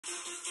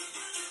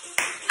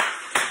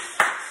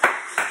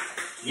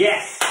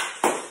Yes,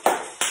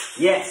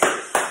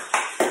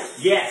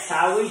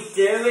 how we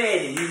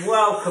doing?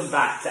 Welcome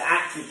back to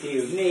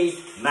Actively with me,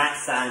 Matt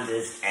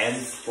Sanders, M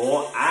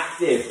Sport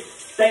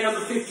Active. Day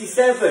number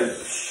 57,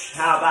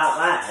 how about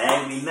that,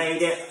 hey? We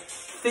made it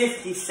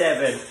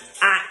 57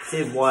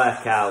 active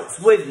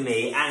workouts with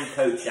me and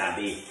Coach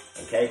Abby,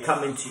 okay,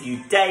 coming to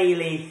you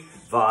daily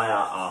via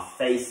our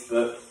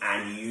Facebook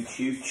and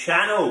YouTube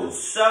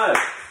channels. So,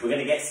 we're going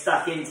to get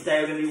stuck in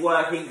today. We're going to be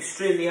working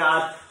extremely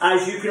hard.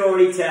 As you can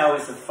already tell,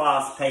 it's a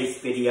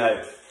fast-paced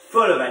video,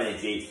 full of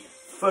energy,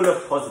 full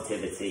of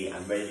positivity,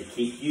 and ready to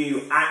keep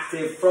you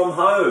active from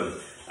home.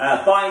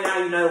 By now,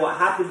 you know what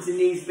happens in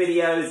these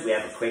videos. We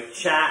have a quick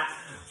chat,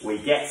 we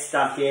get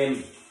stuck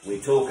in, we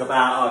talk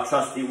about our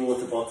trusty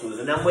water bottles,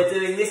 and then we're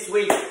doing this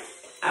week,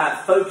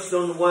 focused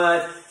on the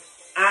word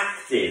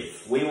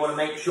active. We want to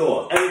make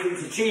sure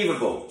everything's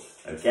achievable,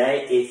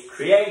 okay? It's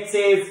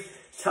creative,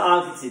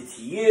 targeted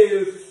to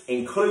you,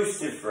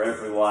 inclusive for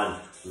everyone,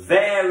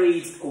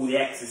 varied, all the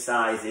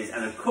exercises,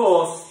 and of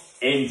course,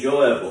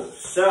 enjoyable.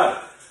 So,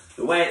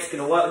 the way it's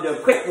going to work, we'll do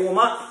a quick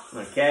warm-up,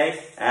 okay?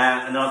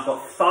 And I've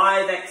got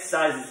 5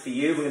 exercises for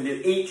you. We're going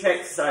to do each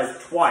exercise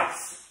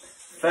twice.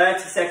 30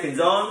 seconds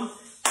on,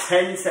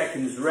 10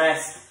 seconds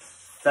rest,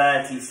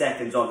 30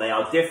 seconds on. They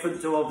are different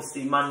to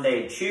obviously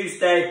Monday and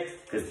Tuesday,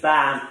 because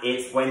bam,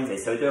 it's Wednesday.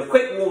 So we'll do a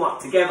quick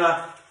warm-up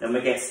together, then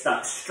we'll get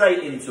stuck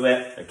straight into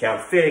it. Okay, I'm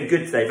feeling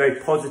good today,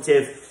 very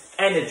positive,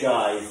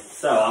 energized.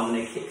 So I'm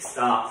going to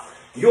kickstart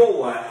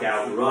your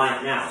workout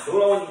right now. So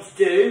all I want you to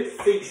do,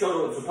 feet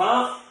shoulder width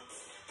apart,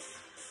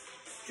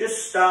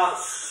 just start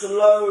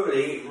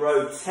slowly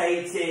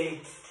rotating,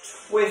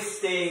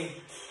 twisting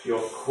your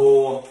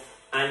core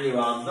and your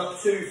arms. Not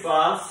too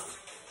fast,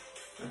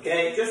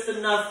 okay? Just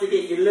enough to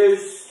get you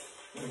loose,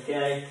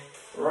 okay?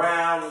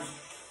 Round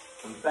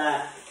and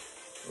back,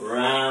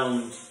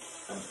 round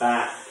and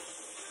back,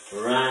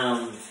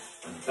 round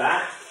and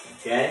back,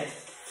 okay?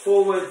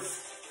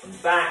 Forwards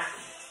and back,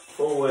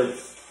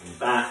 forwards and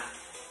back,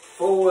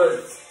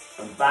 forwards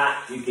and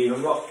back. You can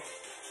even rock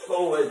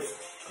forwards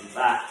and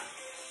back.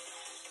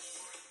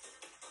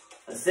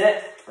 That's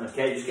it,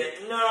 okay? Just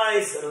get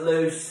nice and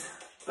loose,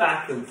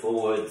 back and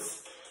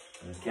forwards,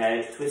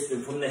 okay?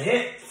 Twisting from the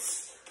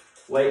hips,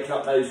 wake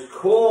up those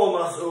core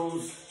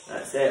muscles.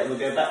 That's it, and we'll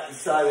go back to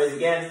sideways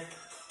again.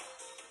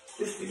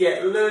 Just to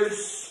get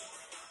loose,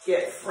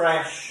 get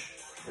fresh,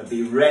 and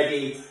be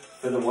ready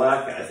for the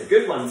workout. It's a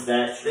good one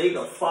today, actually. You've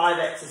got 5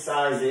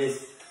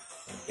 exercises,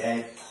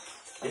 okay?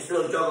 Just a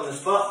little jog on the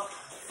spot.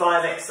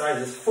 5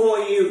 exercises for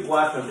you,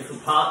 working on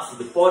different parts of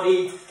the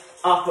body,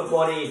 upper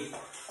body,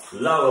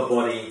 lower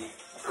body,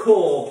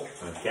 core,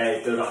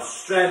 okay? Build our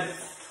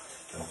strength,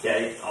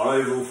 okay? Our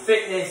overall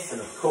fitness, and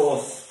of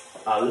course,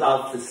 our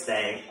love for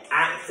staying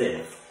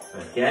active,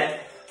 okay?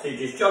 So you're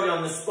just jogging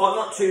on the spot,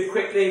 not too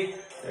quickly,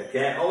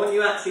 okay? Or when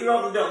you actually,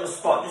 rather than do it on the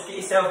spot, just get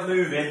yourself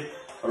moving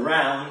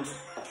around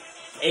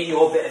in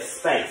your bit of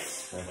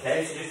space,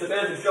 okay? So just a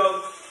bit of a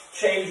jog,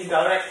 changing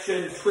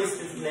direction,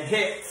 twisting from the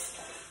hips,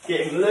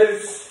 getting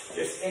loose,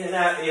 just in and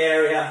out the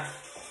area,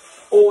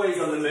 always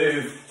on the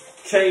move,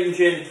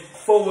 changing,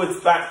 forwards,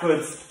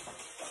 backwards,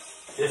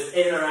 just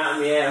in and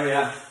around the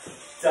area,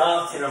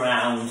 darting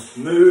around,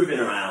 moving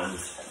around,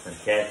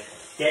 okay?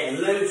 Getting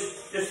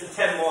loose, just for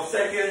 10 more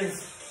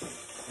seconds,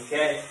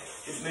 okay?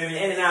 Just moving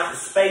in and out the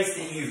space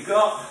that you've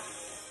got.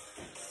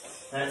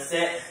 That's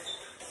it.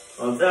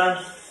 Well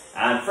done.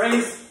 And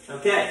freeze.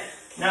 Okay.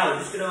 Now we're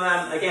just going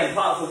to, again,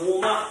 part of the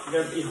warm-up, we're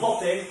going to be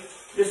hopping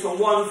just from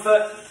one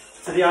foot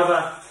to the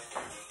other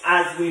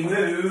as we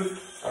move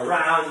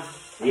around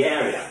the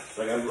area.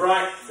 So I go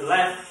right to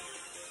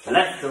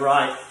left to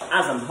right,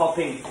 as I'm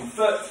hopping from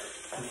foot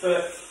to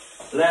foot,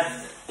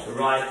 left to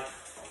right.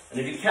 And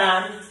if you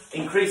can,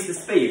 increase the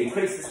speed,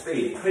 increase the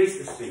speed, increase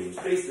the speed,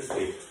 increase the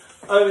speed.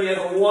 Only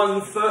ever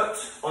 1 foot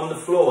on the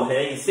floor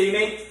here, you see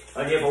me?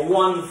 Only ever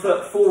 1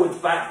 foot forwards,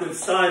 backwards,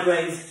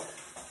 sideways,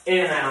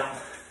 in and out.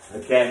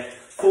 Okay,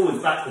 forwards,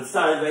 backwards,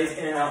 sideways,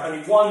 in and out.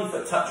 Only 1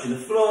 foot touching the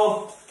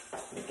floor.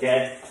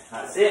 Okay,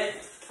 that's it.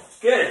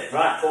 Good.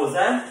 Right, pause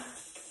there.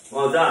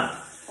 Well done.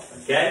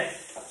 Okay,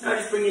 now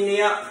just bring your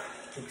knee up,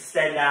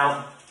 extend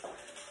out.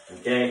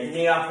 Okay,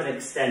 knee up and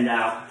extend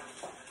out.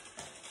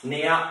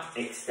 Knee up,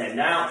 extend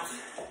out.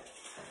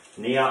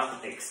 Knee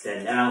up,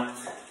 extend out.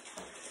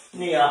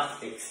 Knee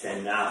up,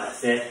 extend out.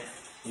 That's it.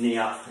 Knee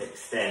up,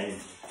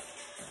 extend.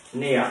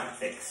 Knee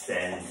up,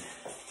 extend.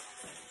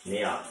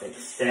 Knee up,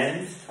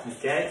 extend.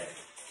 Okay.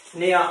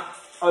 Knee up,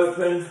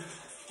 open.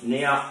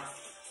 Knee up,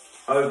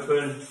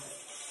 open.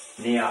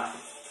 Knee up,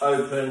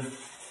 open.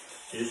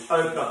 So just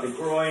open up the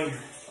groin.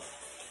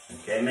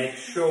 Okay, make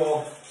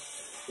sure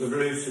we've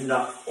loosened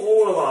up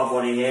all of our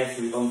body here.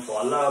 So we've gone for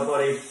our lower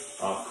body,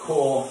 our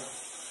core,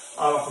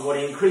 our upper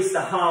body. Increase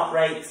the heart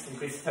rate,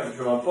 increase the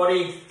temperature of our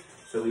body.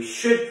 So we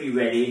should be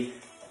ready,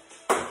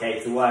 okay,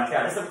 to work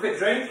out. Let's have a quick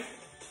drink.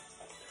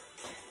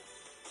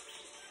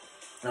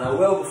 And I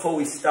will, before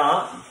we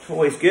start,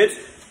 always good,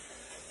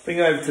 bring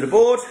it over to the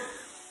board,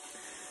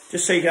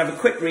 just so you can have a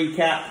quick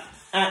recap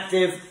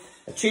active,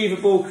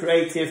 achievable,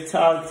 creative,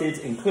 targeted,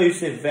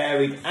 inclusive,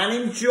 varied, and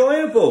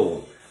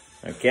enjoyable.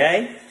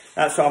 Okay,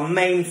 that's our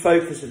main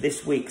focus of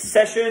this week's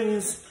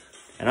sessions.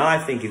 And I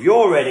think if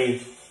you're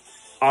ready,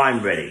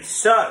 I'm ready.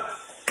 So,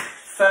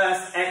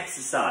 first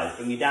exercise,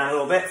 bring you down a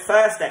little bit.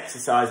 First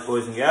exercise,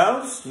 boys and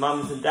girls,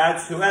 mums and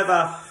dads,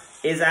 whoever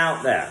is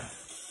out there.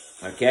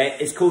 Okay,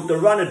 it's called the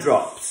runner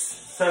drops.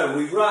 So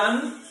we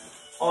run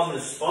on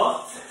the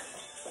spot.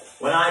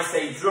 When I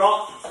say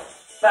drop,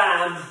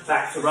 bam,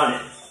 back to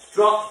running.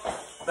 Drop,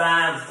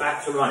 bam,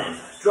 back to running.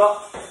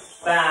 Drop,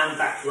 bam,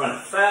 back to running.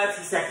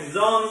 30 seconds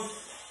on,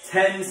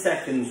 10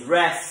 seconds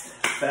rest,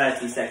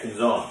 30 seconds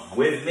on.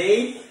 With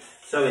me.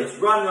 So it's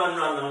run, run,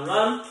 run, run,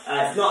 run.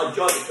 It's not a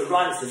jog, it's a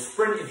run, it's a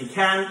sprint if you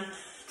can.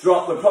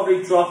 Drop, we'll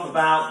probably drop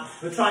about,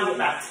 we'll try and get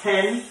about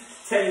 10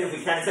 if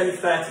we can. It's only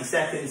 30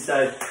 seconds,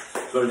 so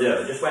got to do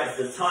it. Just wait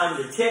for the time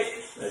to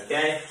tick,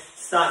 okay?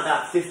 Start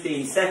about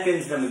 15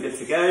 seconds, then we're good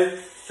to go.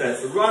 So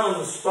it's a run on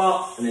the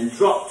spot, and then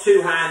drop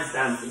 2 hands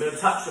down. So we're going to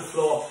touch the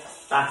floor,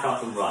 back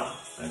up and run,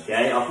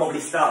 okay? I'll probably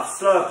start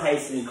slower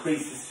pace and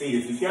increase the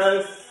speed as we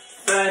go.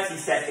 30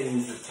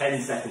 seconds,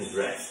 10 seconds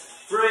rest.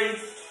 3,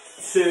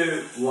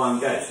 2, 1,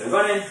 go. So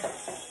running,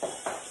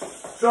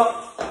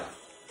 drop,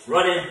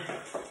 running,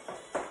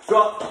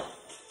 drop,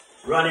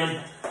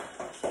 running.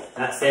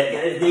 That's it.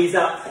 Get those knees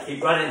up.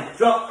 Keep running.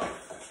 Drop,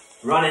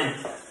 running,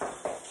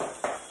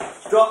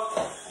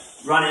 drop,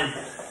 running,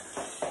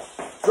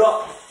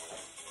 drop,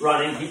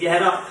 running. Keep your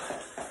head up.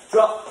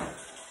 Drop,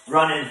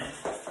 running.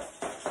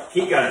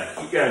 Keep going.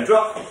 Keep going.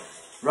 Drop,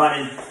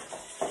 running.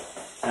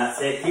 That's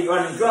it. Keep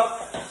running.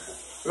 Drop,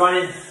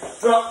 running,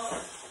 drop,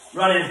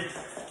 running.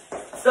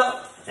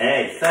 Stop.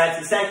 Hey,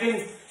 30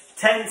 seconds.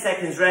 10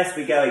 seconds rest.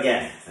 We go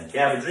again. Okay,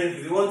 have a drink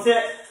if you want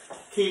it.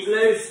 Keep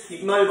loose.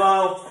 Keep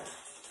mobile.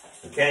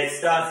 Okay,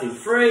 starting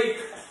 3,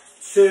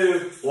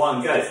 2,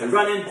 1, go. So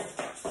running,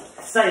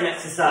 same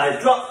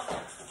exercise,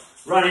 drop,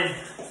 running,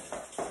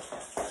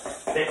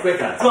 bit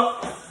quicker,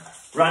 drop,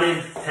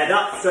 running, head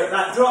up, straight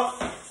back,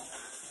 drop,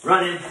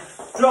 running,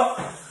 drop,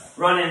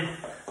 running,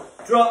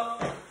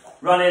 drop,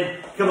 running,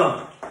 come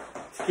on,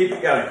 keep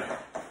it going,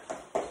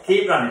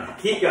 keep running,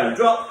 keep going,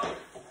 drop,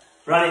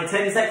 running,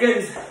 10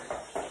 seconds,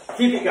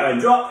 keep it going,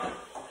 drop,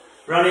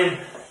 running,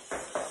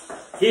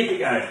 keep it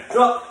going,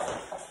 drop,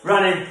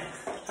 running,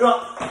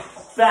 drop,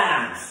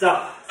 bam,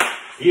 stop.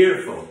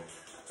 Beautiful.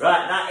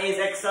 Right, that is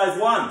exercise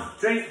 1.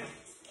 Drink.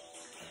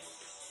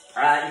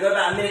 You got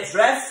about a minute's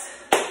rest.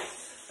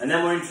 And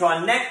then we're going to try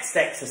our next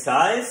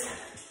exercise.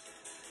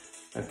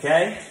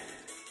 Okay.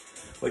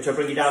 Which I'll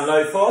bring you down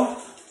low for.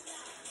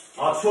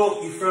 I'll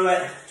talk you through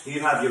it.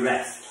 You have your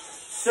rest.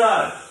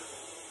 So,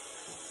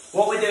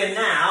 what we're doing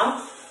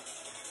now,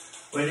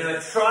 we're doing a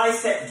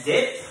tricep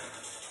dip.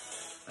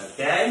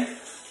 Okay.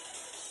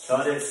 So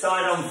I'll do it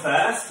side on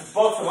first,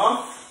 bottom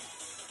off.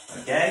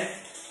 Okay.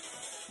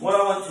 What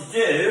I want to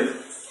do,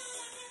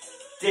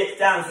 dip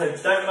down, so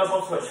don't let my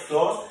bottom touch the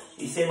floor.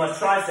 You see my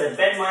tricep,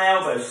 bend my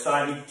elbows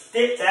slightly,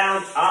 dip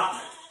down, up,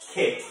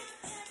 kick.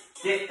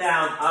 Dip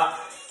down, up,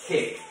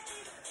 kick.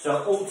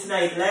 So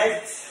alternate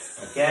legs,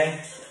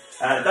 okay.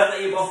 Don't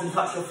let your bottom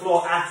touch the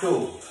floor at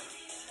all.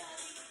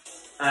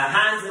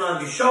 Hands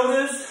behind your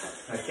shoulders,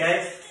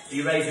 okay. So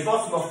you raise your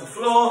bottom off the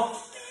floor.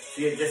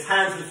 So you just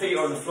hands and feet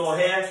are on the floor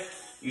here.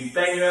 You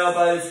bend your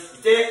elbows,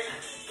 dip,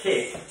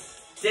 kick,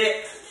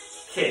 dip,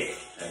 kick,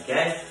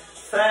 okay?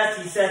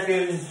 30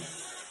 seconds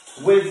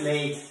with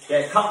me.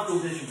 Get a comfortable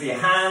position for your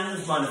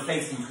hands. Mine are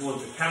facing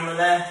towards the camera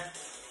there,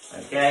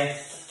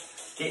 okay?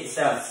 Get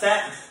yourself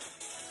set.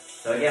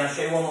 So again, I'll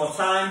show you one more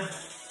time.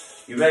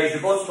 You raise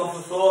your bottom off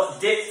the floor,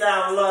 dip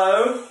down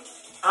low,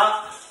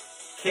 up,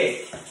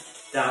 kick.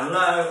 Down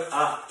low,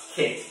 up,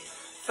 kick.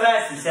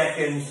 30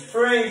 seconds,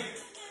 3,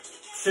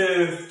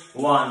 2,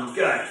 1,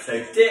 go.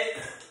 So dip,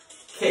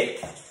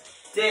 kick,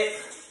 dip,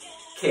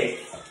 kick,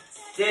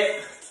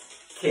 dip,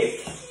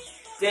 kick,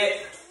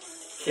 dip,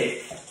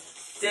 kick,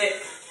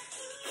 dip,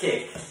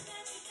 kick,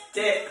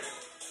 dip,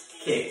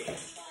 kick,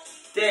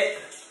 dip,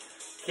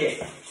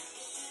 kick,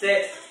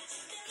 dip,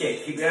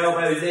 kick. Keep your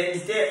elbows in,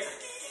 dip,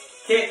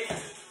 kick,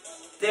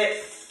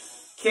 dip,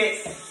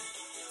 kick,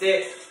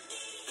 dip,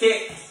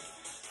 kick,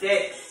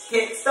 dip,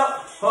 kick,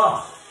 stop.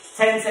 Oh,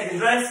 10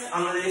 seconds rest.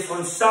 I'm going to do this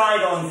one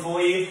side on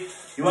for you.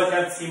 You won't be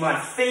able to see my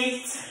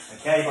feet,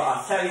 okay, but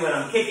I'll tell you when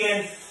I'm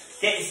kicking.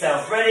 Get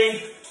yourself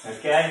ready,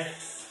 okay.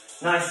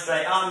 Nice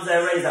straight arms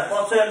there, raise that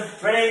bottom.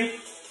 Ready?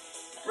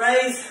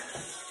 Raise.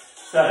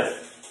 So,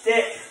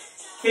 dip,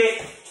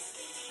 kick,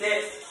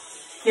 dip,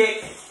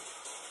 kick,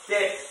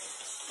 dip,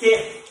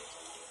 kick,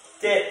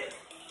 dip,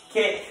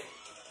 kick,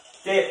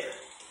 dip,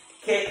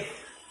 kick,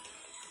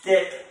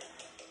 dip,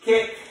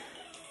 kick,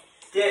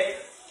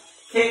 dip,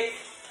 kick.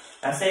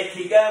 That's it,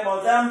 keep going,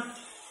 well done.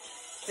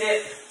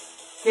 Dip,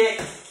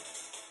 kick,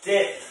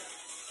 dip,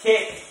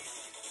 kick,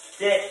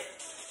 dip,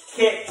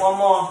 kick, one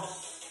more.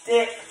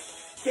 Dip,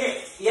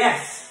 kick,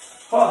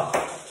 yes. Oh,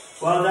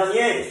 well done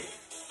you.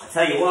 I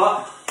tell you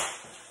what,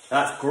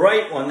 that's a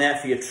great one there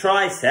for your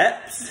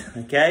triceps,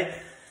 okay?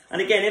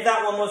 And again, if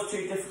that one was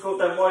too difficult,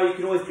 don't worry, you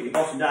can always put your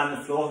bottom down on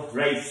the floor,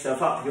 raise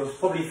yourself up, you'll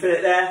probably feel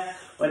it there.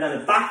 When down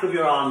the back of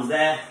your arms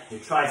there, your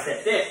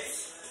tricep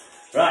dips.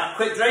 Right,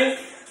 quick drink.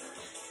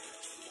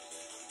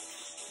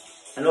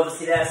 And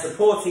obviously there,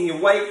 supporting your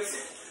weight,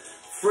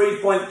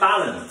 3-point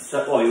balance.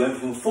 So, well, you went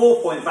from a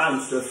 4-point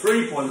balance to a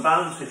 3-point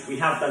balance, which we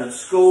have done at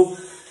school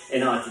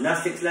in our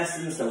gymnastics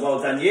lessons, so well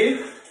done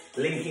you.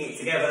 Linking it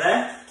together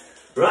there.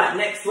 Right,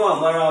 next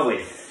one, where are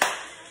we?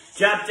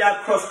 Jab,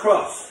 jab, cross,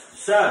 cross.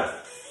 So,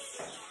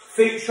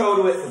 feet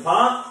shoulder width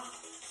apart.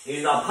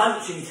 Use our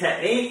punching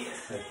technique,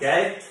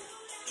 okay?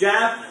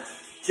 Jab,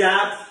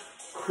 jab,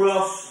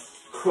 cross,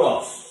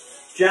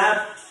 cross.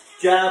 Jab,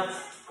 jab,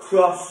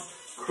 cross,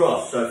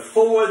 cross. So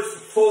forwards,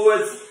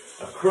 forwards,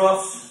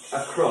 across,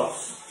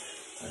 across.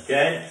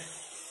 Okay?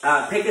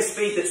 Pick a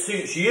speed that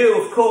suits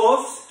you, of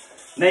course.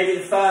 Maybe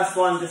the first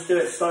one, just do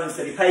it slow and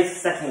steady pace. The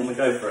second one, we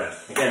go for it.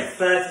 Again,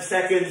 30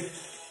 seconds,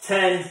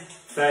 10,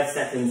 30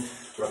 seconds,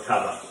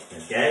 recover.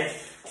 Okay?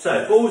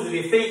 So, balls of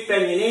your feet,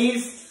 bend your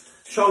knees,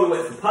 shoulder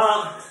width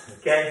apart.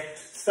 Okay?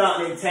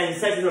 Starting in 10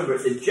 seconds. Remember,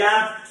 it's a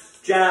jab,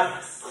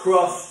 jab,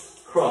 cross,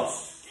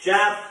 cross.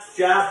 Jab,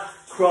 jab,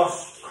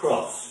 cross,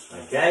 cross.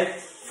 Okay?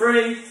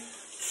 3,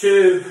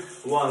 2,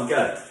 1,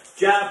 go.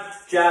 Jab,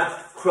 jab,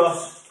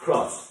 cross,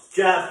 cross.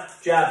 Jab,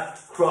 jab,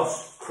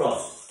 cross,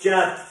 cross.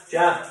 Jab,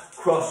 jab,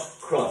 cross,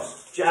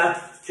 cross. Jab,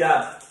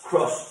 jab,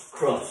 cross,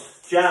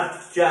 cross. Jab,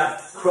 jab,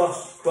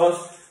 cross,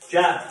 cross.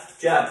 Jab,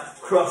 jab,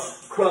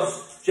 cross,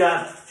 cross.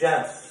 Jab,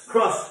 jab,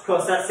 cross,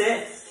 cross. That's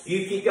it.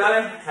 You keep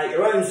going at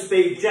your own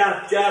speed.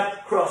 Jab,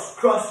 jab, cross,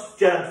 cross.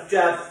 Jab,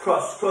 jab,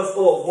 cross, cross.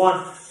 Or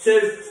 1,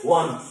 2,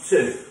 1,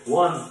 2.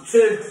 1,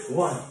 2,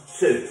 1,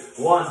 2.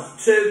 1,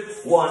 2,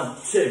 1,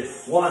 2.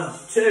 1,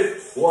 2,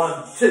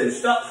 1, 2.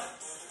 Stop.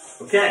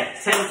 Okay,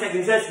 10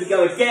 seconds left. We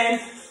go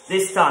again.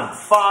 This time,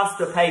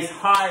 faster pace,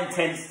 high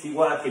intensity,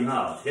 working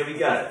hard. Here we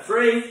go.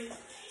 3,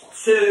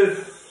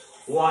 2,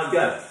 1,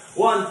 go.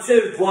 1,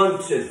 2,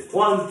 1, 2.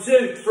 1,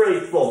 2, 3,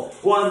 4.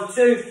 1,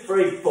 2,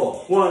 3, 4.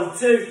 1,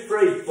 2,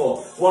 3,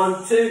 4.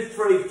 1, 2,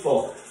 3,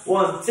 4.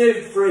 1, 2,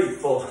 3,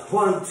 4.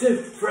 1,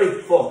 2, 3,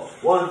 4.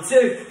 1,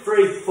 2,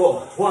 3, 4.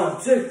 1,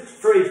 2,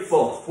 3,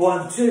 4.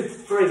 1, 2,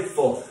 3,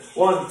 4.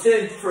 1,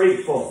 2, 3,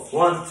 4.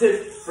 1, 2,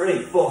 3,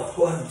 4.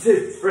 1,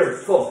 2, 3,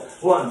 4.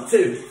 1,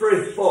 2,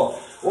 3, 4.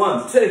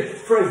 1, 2,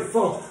 3,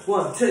 4.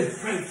 1, 2,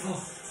 3,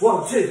 4.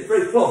 1, 2,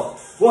 3, 4.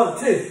 1,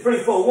 2, 3,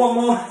 4. One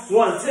more.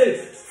 1, 2,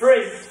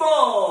 3,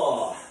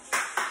 4.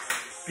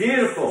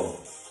 Beautiful.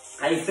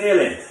 How you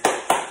feeling?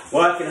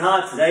 Working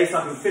hard today so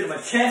I can feel my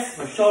chest,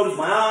 my shoulders,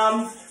 my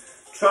arms,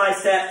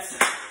 triceps.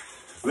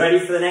 Ready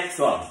for the next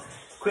one.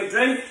 Quick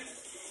drink.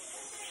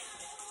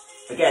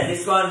 Again,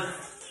 this one,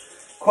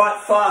 quite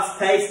fast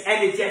paced,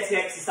 energetic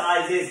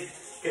exercises.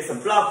 Get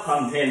some blood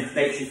pumping,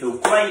 makes you feel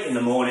great in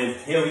the morning.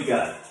 Here we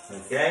go.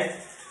 Okay,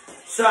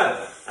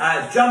 so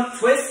jump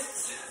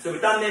twists. So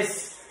we've done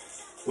this,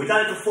 we've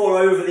done it before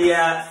over the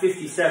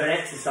 57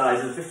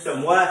 exercises,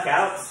 57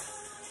 workouts.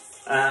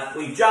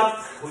 We jump,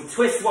 we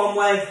twist one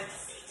way,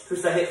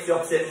 twist our hips the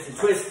opposite, so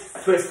twist,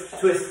 twist,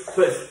 twist,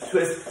 twist,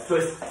 twist,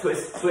 twist,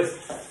 twist,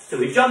 twist. So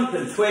we jump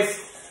and twist,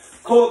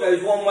 core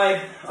goes one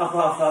way, up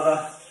half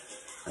other.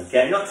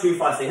 Okay, not too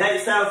fast, so hate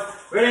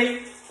yourself.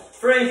 Ready?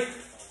 3,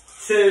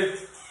 2,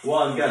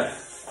 1, go.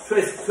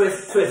 Twist,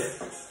 twist,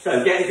 twist.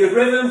 So get a good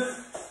rhythm,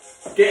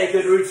 get a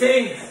good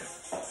routine,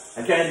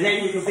 okay, and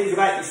then you can think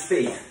about your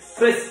speed.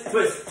 Twist,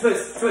 twist,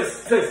 twist,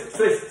 twist, twist,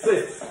 twist,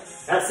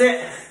 twist. That's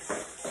it.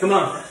 Come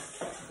on,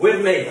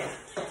 with me.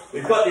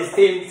 We've got this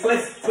team.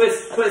 Twist,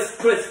 twist, twist,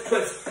 twist,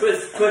 twist,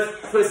 twist, twist,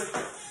 twist.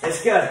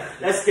 Let's go,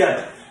 let's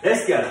go,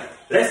 let's go,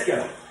 let's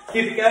go.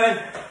 Keep it going.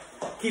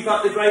 Keep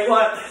up the great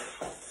work.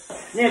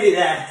 Nearly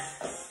there.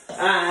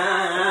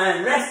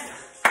 And rest.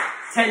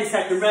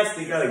 10-second rest,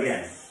 we go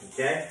again.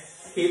 Okay,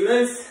 keep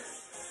loose.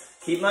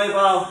 Keep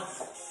mobile,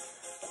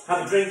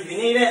 have a drink if you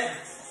need it.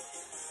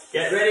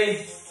 Get ready,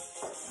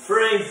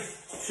 3,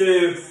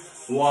 2,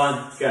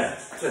 1, go.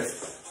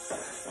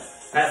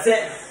 Twist. That's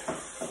it,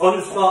 on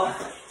the spot,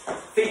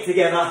 feet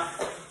together,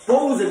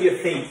 balls of your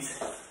feet.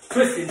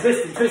 Twisting,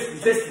 twisting, twisting,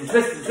 twisting,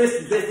 twisting,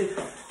 twisting,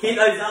 twisting. Keep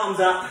those arms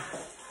up.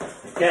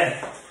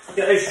 Okay,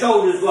 get those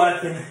shoulders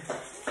working.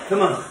 Come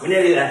on, we're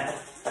nearly there.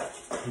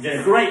 You're doing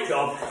a great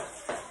job.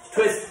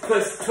 Twist,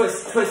 twist,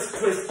 twist, twist,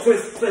 twist,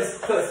 twist,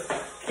 twist, twist.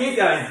 Keep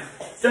going.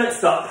 Don't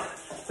stop.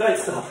 Don't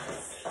stop.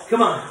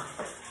 Come on.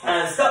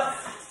 And stop.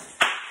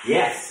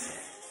 Yes.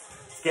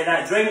 Let's get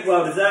that drink,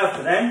 well deserved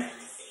for them.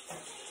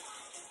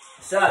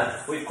 So,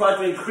 we've tried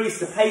to increase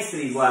the pace of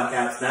these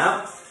workouts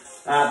now.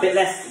 A bit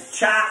less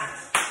chat,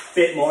 a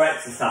bit more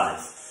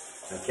exercise.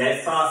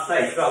 Okay, fast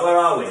pace. Right, where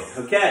are we?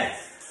 Okay.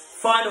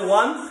 Final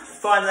one,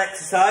 final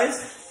exercise.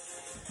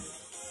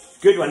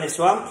 Good one, this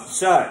one.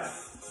 So,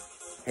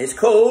 it's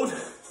called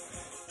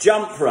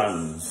jump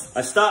runs.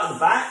 I start at the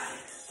back.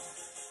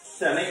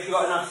 So make sure you've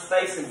got enough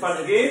space in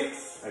front of you,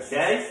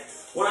 okay?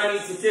 What I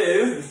need to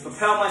do is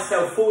propel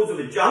myself forwards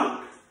with a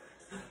jump,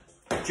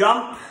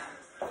 jump,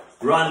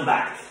 run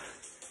back,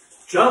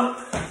 jump,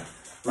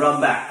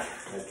 run back,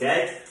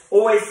 okay?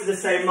 always to the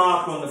same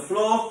marker on the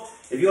floor.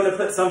 If you want to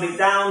put something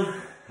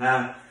down,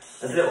 as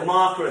a little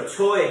marker, a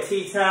toy, a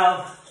tea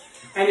towel,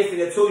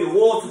 anything at all, your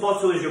water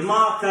bottle is your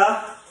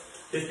marker.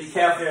 Just be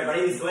careful,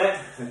 everybody into it,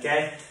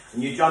 okay?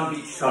 And you jump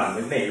each time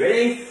with me.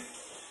 Ready?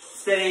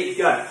 Steady,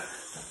 go.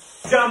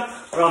 Jump,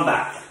 run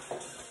back.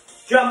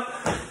 Jump,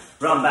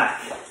 run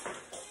back.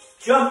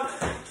 Jump,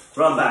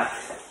 run back.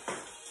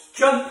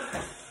 Jump,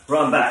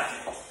 run back.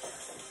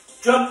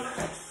 Jump,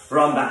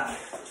 run back.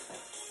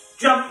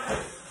 Jump,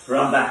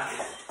 run back.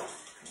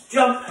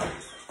 Jump,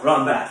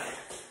 run back.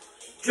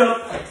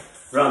 Jump,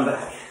 run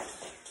back.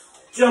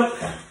 Jump,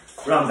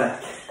 run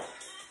back.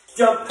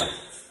 Jump,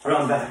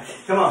 run back.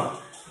 Come on.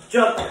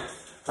 Jump,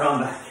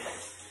 run back.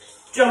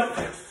 Jump,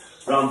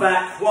 run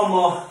back. One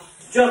more.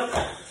 Jump,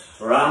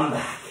 run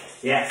back.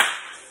 Yes.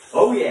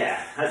 Oh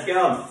yeah. How's it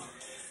going?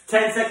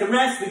 10-second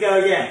rest. We go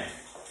again.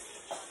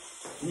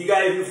 You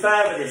go even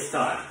further this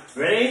time.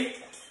 Ready?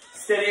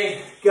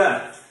 Steady.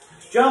 Go.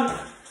 Jump,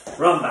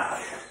 run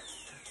back.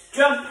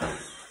 Jump,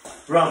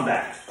 run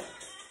back.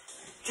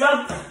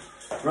 Jump,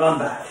 run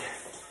back.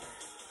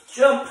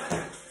 Jump,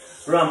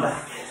 run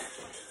back.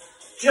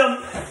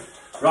 Jump,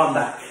 run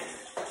back.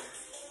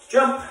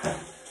 Jump,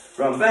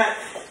 run back.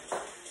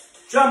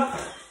 Jump,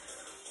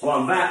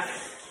 run back.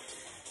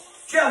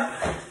 Jump,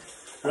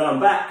 run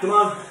back. Come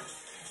on.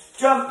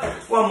 Jump.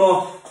 One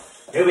more.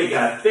 Here we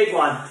go. Big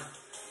one.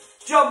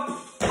 Jump.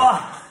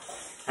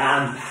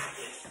 And back.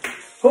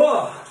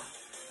 Oh,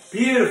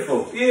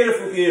 beautiful,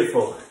 beautiful,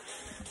 beautiful.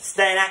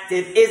 Staying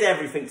active is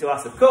everything to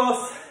us, of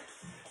course.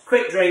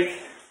 Quick drink.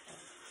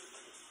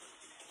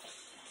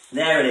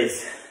 There it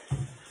is.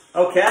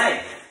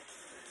 Okay.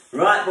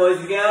 Right, boys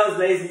and girls,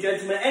 ladies and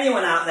gentlemen,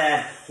 anyone out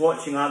there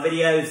watching our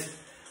videos,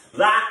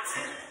 that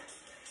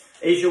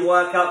is your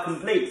workout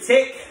complete.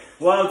 Tick.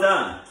 Well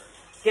done.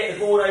 Get the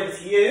board over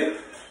to you.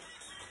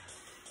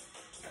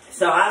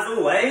 So, as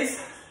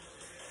always,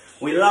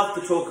 we love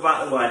to talk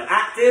about the word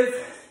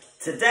active.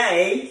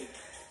 Today,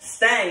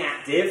 staying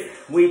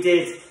active, we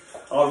did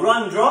our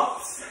run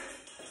drops,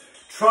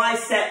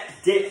 tricep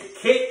dip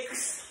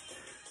kicks,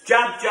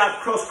 jab,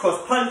 jab, cross,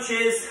 cross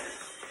punches,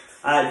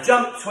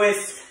 jump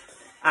twist,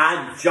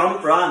 and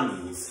jump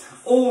runs.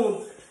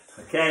 All,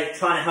 okay,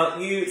 trying to help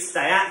you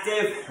stay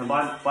active. And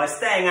by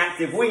staying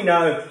active, we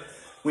know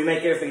we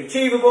make everything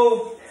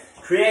achievable,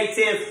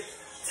 creative,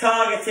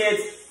 targeted,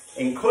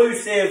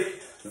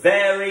 inclusive,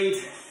 varied,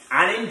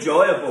 and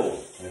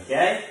enjoyable.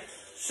 Okay?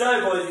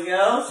 So, boys and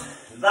girls,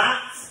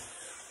 that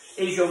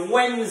is your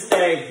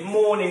Wednesday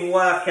morning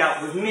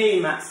workout with me,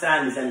 Matt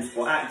Sanders, M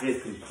Sport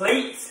Active,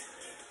 complete.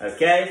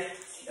 Okay?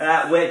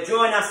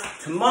 Join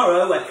us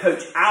tomorrow where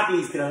Coach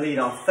Abby's going to lead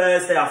our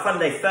Fun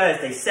Day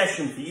Thursday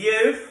session for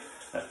you.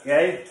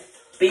 Okay?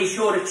 Be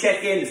sure to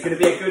check in. It's going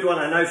to be a good one.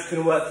 I know she's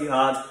going to work you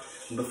hard.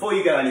 And before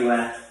you go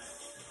anywhere,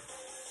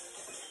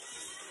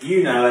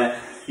 you know it.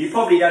 You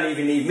probably don't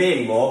even need me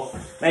anymore.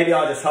 Maybe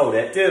I'll just hold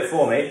it. Do it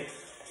for me.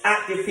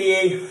 Active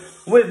PE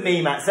with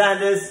me, Matt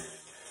Sanders.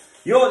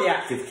 You're the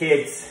active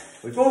kids.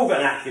 We've all got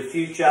an active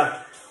future.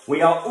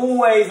 We are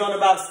always on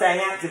about staying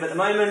active at the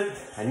moment,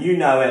 and you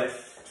know it.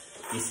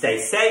 You stay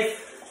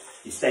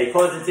safe, you stay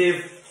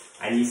positive,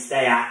 and you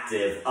stay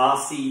active. I'll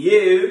see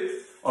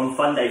you on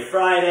Fun Day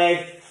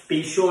Friday.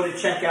 Be sure to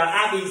check out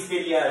Abby's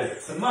video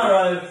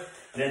tomorrow.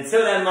 And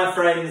until then, my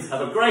friends,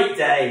 have a great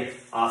day.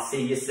 I'll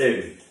see you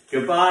soon.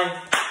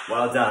 Goodbye.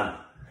 Well done.